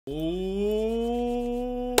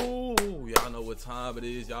Ooh, y'all know what time it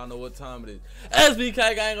is. Y'all know what time it is.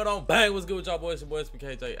 SBK gang on bang. What's good with y'all boys? Your boy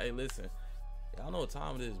SBKXJAY. Hey, listen, y'all know what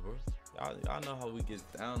time it is, bro. Y'all know how we get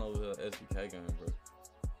down over here, SBK gang, bro.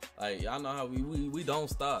 Like, y'all know how we don't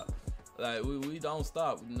stop. Like, we don't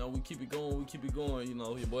stop. You know, we keep it going. We keep it going. You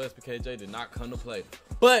know, your boy SBKXJAY did not come to play,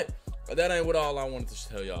 but that ain't what all I wanted to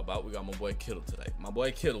tell y'all about. We got my boy Kittle today. My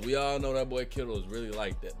boy Kittle. We all know that boy Kittle is really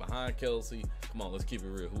like that. Behind Kelsey, come on, let's keep it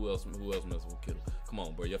real. Who else messing with Kittle? Come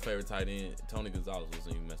on, bro. Your favorite tight end, Tony Gonzalez,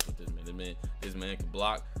 wasn't even messing with this man. This man can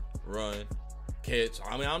block, run, catch.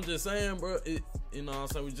 I mean, I'm just saying, bro. You know what I'm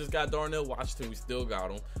saying? We just got Darnell Washington. We still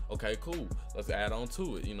got him. Okay, cool. Let's add on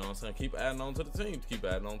to it. You know what I'm saying? Keep adding on to the team. Keep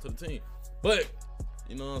adding on to the team. But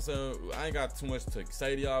you know what I'm saying? I ain't got too much to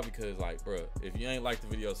say to y'all because, like, bro, if you ain't like the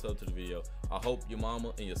video, sub to the video. I hope your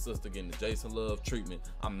mama and your sister getting the Jason Love treatment.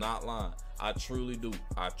 I'm not lying. I truly do.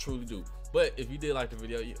 I truly do. But if you did like the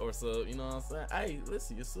video or sub, you know what I'm saying? Hey,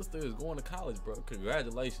 listen, your sister is going to college, bro.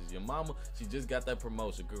 Congratulations. Your mama, she just got that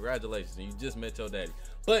promotion. Congratulations. And you just met your daddy.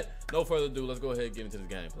 But no further ado, let's go ahead and get into this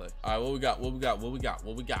gameplay. All right, what we got? What we got? What we got?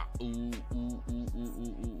 What we got? Ooh, ooh, ooh, ooh,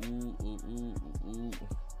 ooh, ooh, ooh, ooh, ooh.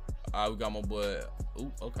 All right, we got my boy.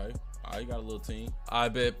 Ooh, okay. All right, you got a little team. I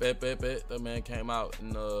bet. That man came out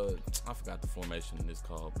and I forgot the formation in this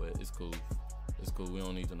call, but it's cool. It's cool. We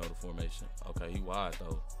don't need to know the formation. Okay, he wise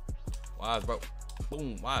though. Wise, bro.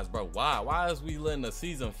 Boom, wise, bro. Why is we letting the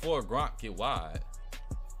season 4 Gronk get wide?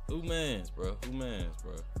 Who mans, bro? Who mans,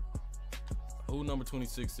 bro? Who number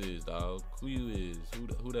 26 is, dog? Who you is?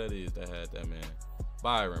 Who that is that had that man?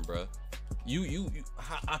 Byron, bro.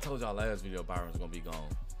 I told y'all last video Byron's gonna be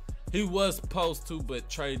gone. He was supposed to, but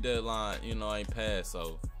trade deadline, you know, ain't passed,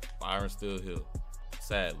 so Byron's still here,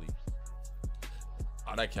 sadly.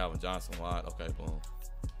 Oh, that Calvin Johnson wide. Okay, boom.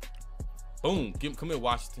 Boom. Come here,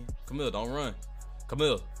 Washington. Come here, don't run. Come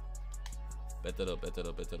here. Bet that up.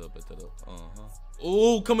 Uh-huh.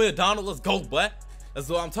 Ooh, come here, Donald. Let's go, boy. That's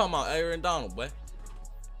what I'm talking about, Aaron Donald, boy.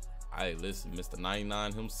 Hey, listen, Mr.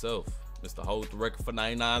 99 himself. Mr. Hold the record for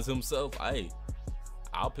 99s himself. Hey,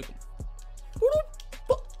 I'll pick him.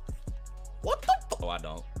 What the fuck? Oh, I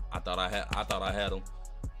don't. I thought I had him.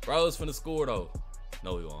 Bro's finna score though.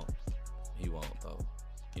 No, he won't. He won't though.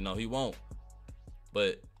 You know he won't.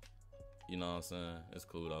 But you know what I'm saying? It's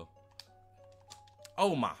cool though.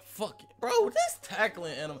 Oh my fucking bro, this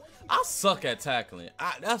tackling and I suck at tackling.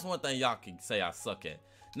 That's one thing y'all can say I suck at.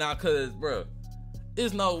 Now, cause bro,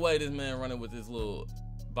 there's no way this man running with this little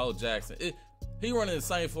Bo Jackson. He running the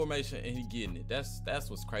same formation and he getting it. That's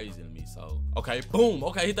what's crazy to me. So okay, boom.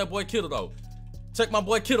 Okay, hit that boy Kittle though. Check my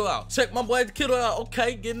boy Kittle out. Check my boy Kittle out.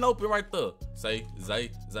 Okay, getting open right there. Say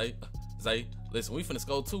Zay. Listen, we finna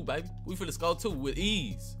score 2, baby. We finna score 2 with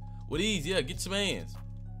ease. With ease, yeah. Get your mans.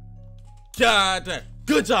 God damn.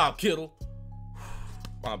 Good job, Kittle.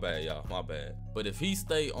 My bad, y'all. My bad. But if he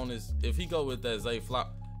stay on this, if he go with that Zay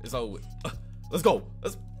flop, it's over with. Let's go.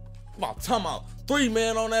 Time out. 3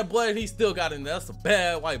 men on that boy, he still got in there. That's a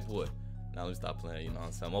bad white boy. Now let me stop playing, you know what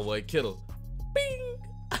I'm saying? My boy Kittle. Bing!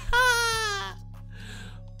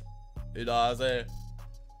 You know what I'm saying?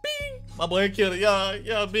 Bing! My boy Kittle, yeah,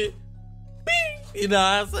 bitch. Bing! You know what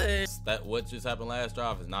I'm saying? That what just happened last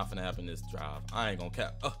drive is not finna happen this drive. I ain't gonna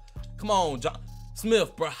cap. Come on, John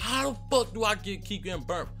Smith, bro. How the fuck do I keep getting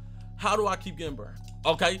burnt? How do I keep getting burnt?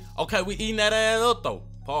 Okay, we eating that ass up though.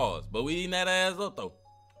 Pause. But we eating that ass up though.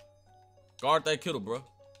 Guard that Kittle, bro.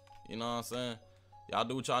 You know what I'm saying? Y'all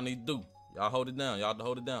do what y'all need to do. Y'all hold it down. Y'all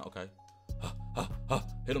hold it down. Okay.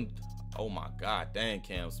 Hit him. Oh my God, dang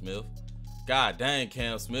Cam Smith. God dang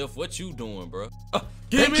Cam Smith, what you doing, bro?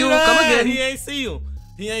 Give me that. Come again. He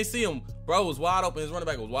ain't see him. Bro was wide open. His running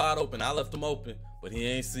back was wide open. I left him open, but he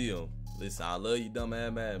ain't see him. Listen, I love you dumb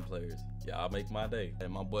ass Madden players. Y'all make my day. Hey,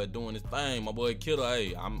 my boy doing his thing. My boy Kittle.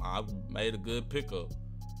 Hey, I made a good pickup.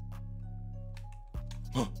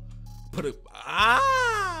 Put it.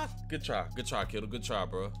 Good try, Kittle. Good try,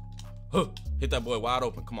 bro. Hit that boy wide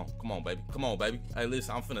open. Come on, baby. Hey,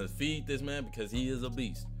 listen, I'm finna feed this man because he is a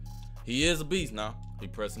beast. He is a beast now. He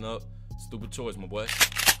pressing up. Stupid choice, my boy.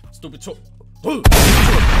 Stupid choice.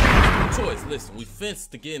 Listen, we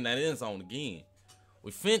fenced to get in that end zone again.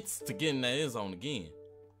 We fenced to get in that end zone again.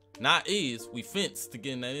 Not is, we fenced to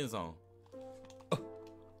get in that end zone.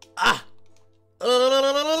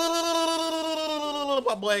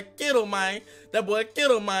 My boy Kittle, man. That boy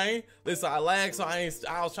Kittle, man. Listen, I lagged, so I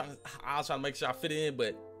was trying to make sure I fit in,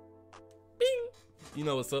 but bing. You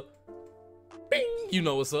know what's up. Bing. You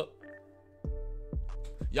know what's up.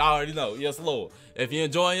 Y'all already know. Yes, Lord. If you're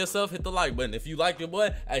enjoying yourself, hit the like button. If you like your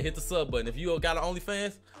boy, hey, hit the sub button. If you got an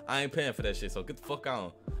OnlyFans, I ain't paying for that shit, so get the fuck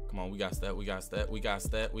on. Come on, we got that. We got that. We got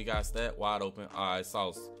that. We got that. Wide open. All right,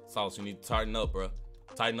 Sauce. Sauce, you need to tighten up, bro.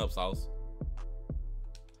 Tighten up, Sauce.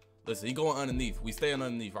 Listen, he going underneath. We staying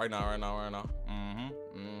underneath right now, right now, right now.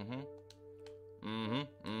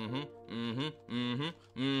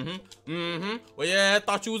 Well, yeah, I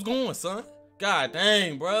thought you was going, son. God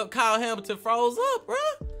dang, bro. Kyle Hamilton froze up, bro.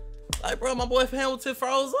 Like, bro, my boy Hamilton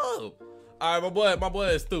froze up. All right, my boy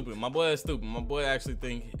is stupid. My boy is stupid. My boy actually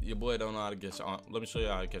think your boy don't know how to get your on. Let me show you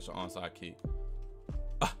how to catch your onside kick.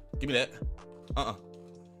 Give me that.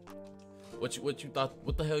 What you thought?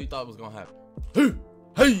 What the hell you thought was gonna happen?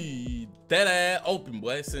 Hey, that ass open,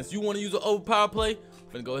 boy. Since you want to use an overpower play,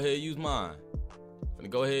 finna go ahead and use mine.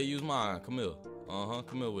 Come here.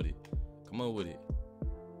 Come here with it. Come on with it.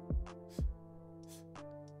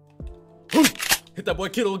 Hit that boy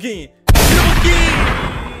Kittle again.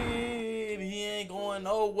 He ain't going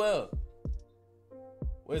nowhere.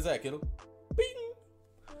 Where's that, Kittle? Bing.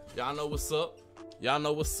 Y'all know what's up. Y'all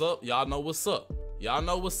know what's up. Y'all know what's up. Y'all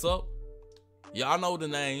know what's up. Y'all know the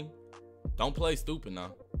name. Don't play stupid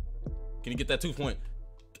now. Can you get that 2 point?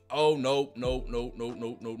 Oh, no.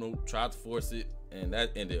 Tried to force it, and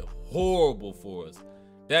that ended horrible for us.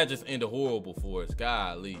 That just ended horrible for us.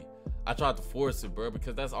 Golly. I tried to force it, bro,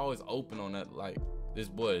 because that's always open on that. Like, this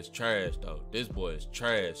boy is trash, though. This boy is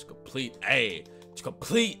trash. Complete ass.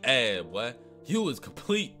 Complete ass, boy. You is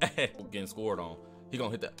complete ass. Getting scored on. He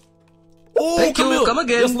gonna hit that. Oh, thank you. Come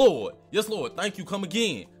again. Yes, Lord. Yes, Lord. Thank you. Come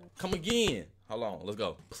again. Come again. Hold on. Let's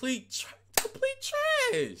go. Complete trash.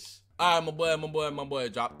 All right, my boy.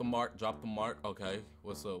 Drop the mark. Okay.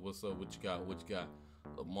 What's up? What you got?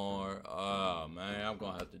 Lamar. Oh, man. I'm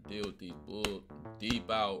going to have to deal with these deep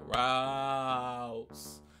out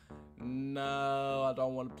routes. No, I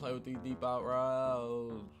don't want to play with these deep out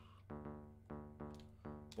routes.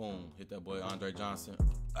 Boom. Hit that boy Andre Johnson.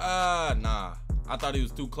 Nah. I thought he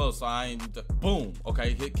was too close, so I ain't. Boom.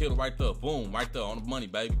 Okay, hit Kittle right there. Boom. Right there. On the money,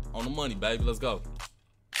 baby. Let's go.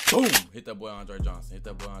 Boom. Hit that boy Andre Johnson.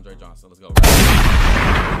 Let's go.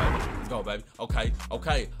 Let's go, baby. Okay.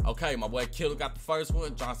 My boy Kittle got the first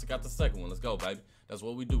one. Johnson got the second one. Let's go, baby. That's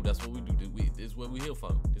what we do. This is what we here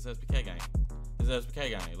for. This SBK game.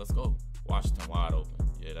 Let's go. Washington wide open.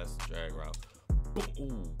 Yeah, that's the drag route. Boom.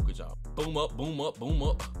 Ooh, good job. Boom up.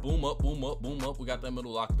 We got that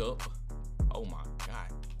middle locked up. Oh my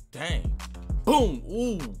God. Dang. Boom.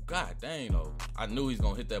 Ooh, God dang though. I knew he's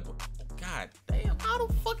gonna hit that. God damn. How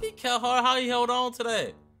the fuck he kept hard? How he held on to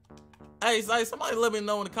that? Hey, somebody let me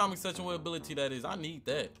know in the comment section what ability that is. I need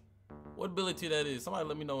that. What ability that is? Somebody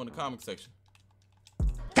let me know in the comment section.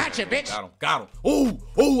 Gotcha, bitch. Got him.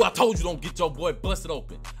 Ooh, I told you don't get your boy busted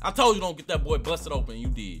open. I told you don't get that boy busted open. You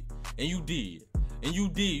did.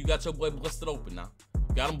 You got your boy busted open now.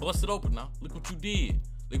 You got him busted open now. Look what you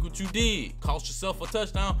did. Cost yourself a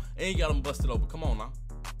touchdown and you got him busted open. Come on now.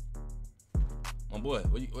 My boy,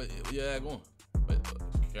 where you at going?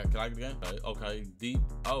 Can I get the game? Okay, deep.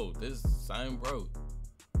 Oh, this same bro.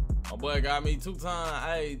 My boy got me 2 times.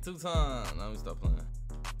 Hey, 2 times. Let me stop playing.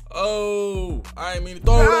 Oh, I ain't mean to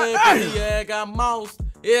throw that. Yeah, got mouse.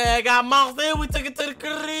 And we took it to the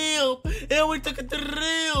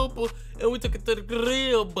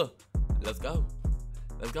crib. Let's go.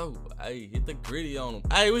 Hey, hit the gritty on him.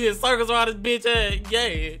 Hey, we hit circles around this bitch ass.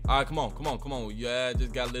 Yeah. All right, come on. Yeah, I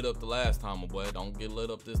just got lit up the last time, my boy. Don't get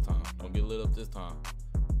lit up this time.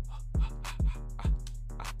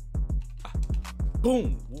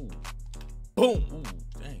 Boom. Ooh.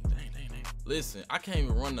 Dang. Listen, I can't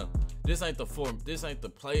even run this ain't the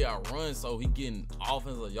play I run, so he getting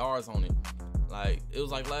offensive yards on it. Like, it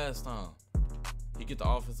was like last time. He get the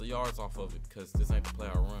offensive yards off of it because this ain't the play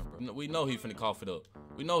I run, bro. We know he finna cough it up.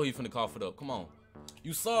 Come on.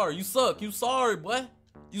 You sorry. You suck. You sorry, boy.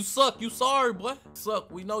 Suck.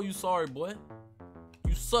 We know you sorry, boy.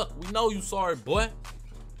 You suck. We know you sorry, boy.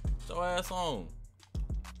 Get your ass on.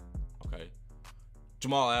 Okay.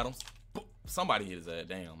 Jamal Adams. Somebody hit his ass.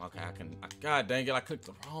 Damn. Okay, God dang it. I clicked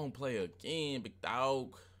the wrong play again, big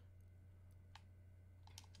dog.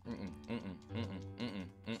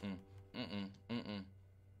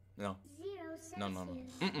 No.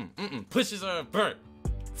 Push his ass back.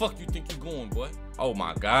 Fuck you think you going, boy? Oh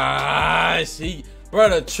my gosh. The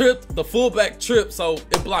fullback tripped, so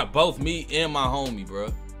it blocked both me and my homie,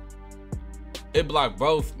 bro. It blocked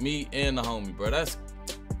both me and the homie, bro. I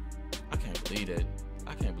can't believe that.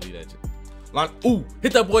 Shit. Like, ooh,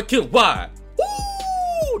 hit that boy Kittle wide.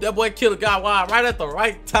 Ooh, that boy Kittle got wide right at the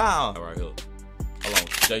right time. Right here. Hold on,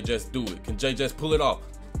 Jay just do it. Can Jay just pull it off?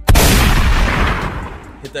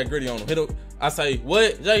 Hit that gritty on him. Hit him. I say,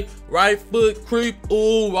 what, Jay? Right foot creep.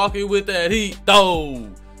 Ooh, walking with that heat. Though.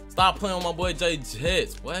 Stop playing with my boy Jay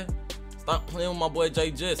Jets. What? Stop playing with my boy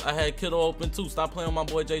Jay Jets. I had Kittle open too. Stop playing with my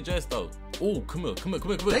boy Jay Jets though. Ooh, come here.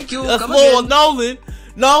 Thank you. That's come more again.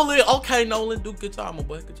 Nolan. Okay, Nolan. Do good job, my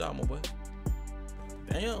boy.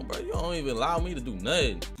 Damn, bro. You don't even allow me to do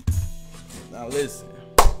nothing. Now listen.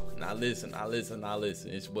 It's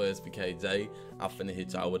your boy SBKXJAY. I'm finna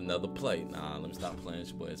hit y'all with another play. Nah, let me stop playing. It's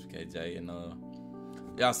your boy SBKXJAY. And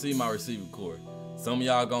y'all see my receiving core. Some of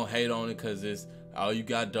y'all gonna hate on it because it's, oh, you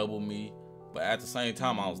got double me. But at the same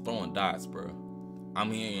time, I was throwing dots, bro. I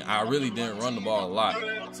mean, I really didn't run the ball a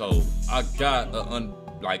lot. So I got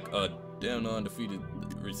a damn undefeated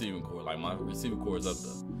receiving core. Like, my receiving core is up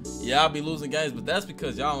there. Yeah, I'll be losing games, but that's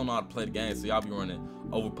because y'all don't know how to play the game. So y'all be running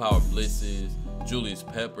overpowered blitzes, Julius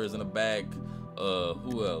Peppers in the back.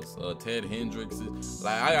 Who else? Ted Hendricks.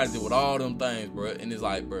 Like, I gotta deal with all them things, bro. And it's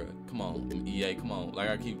like, bro, come on, EA, come on. Like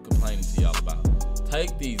I keep complaining to y'all about.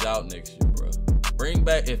 Take these out next year, bro. Bring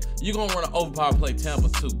back, if you gonna run an overpowered play Tampa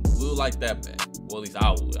too, we'll like that back. Well, at least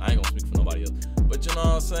I would. I ain't gonna speak for nobody else. But you know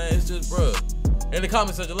what I'm saying? It's just, bro. In the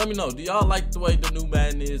comment section, let me know. Do y'all like the way the new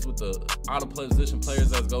Madden is with the out of position players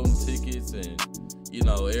that's golden tickets and, you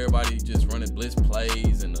know, everybody just running blitz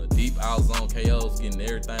plays and the deep out zone KOs getting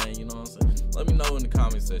everything, you know what I'm saying? Let me know in the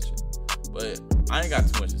comment section. But I ain't got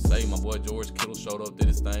too much to say. My boy George Kittle showed up, did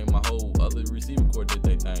his thing. My whole other receiving core did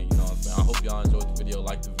their thing, you know what I'm saying? I hope y'all enjoyed the video.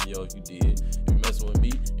 Like the video if you did. If you messing with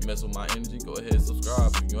me, you messing with my energy, go ahead and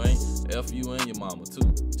subscribe. If you ain't, F you and your mama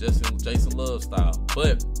too. Jason Love style.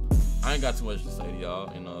 But I ain't got too much to say to y'all.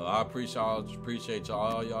 And I appreciate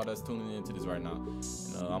y'all, all y'all that's tuning into this right now.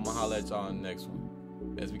 And I'm gonna holler at y'all in the next one.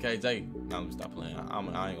 SBKXJAY. Now let me stop playing. I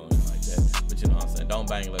ain't gonna do like that. But you know what I'm saying? Don't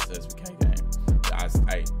bang unless it's SBK game.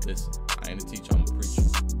 Hey, listen. I ain't a teacher. I'm a preacher.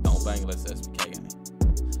 Don't bang unless it's SBK game.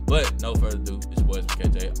 But no further ado, it's your boy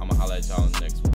SBKXJAY. I'm gonna holler at y'all in the next one.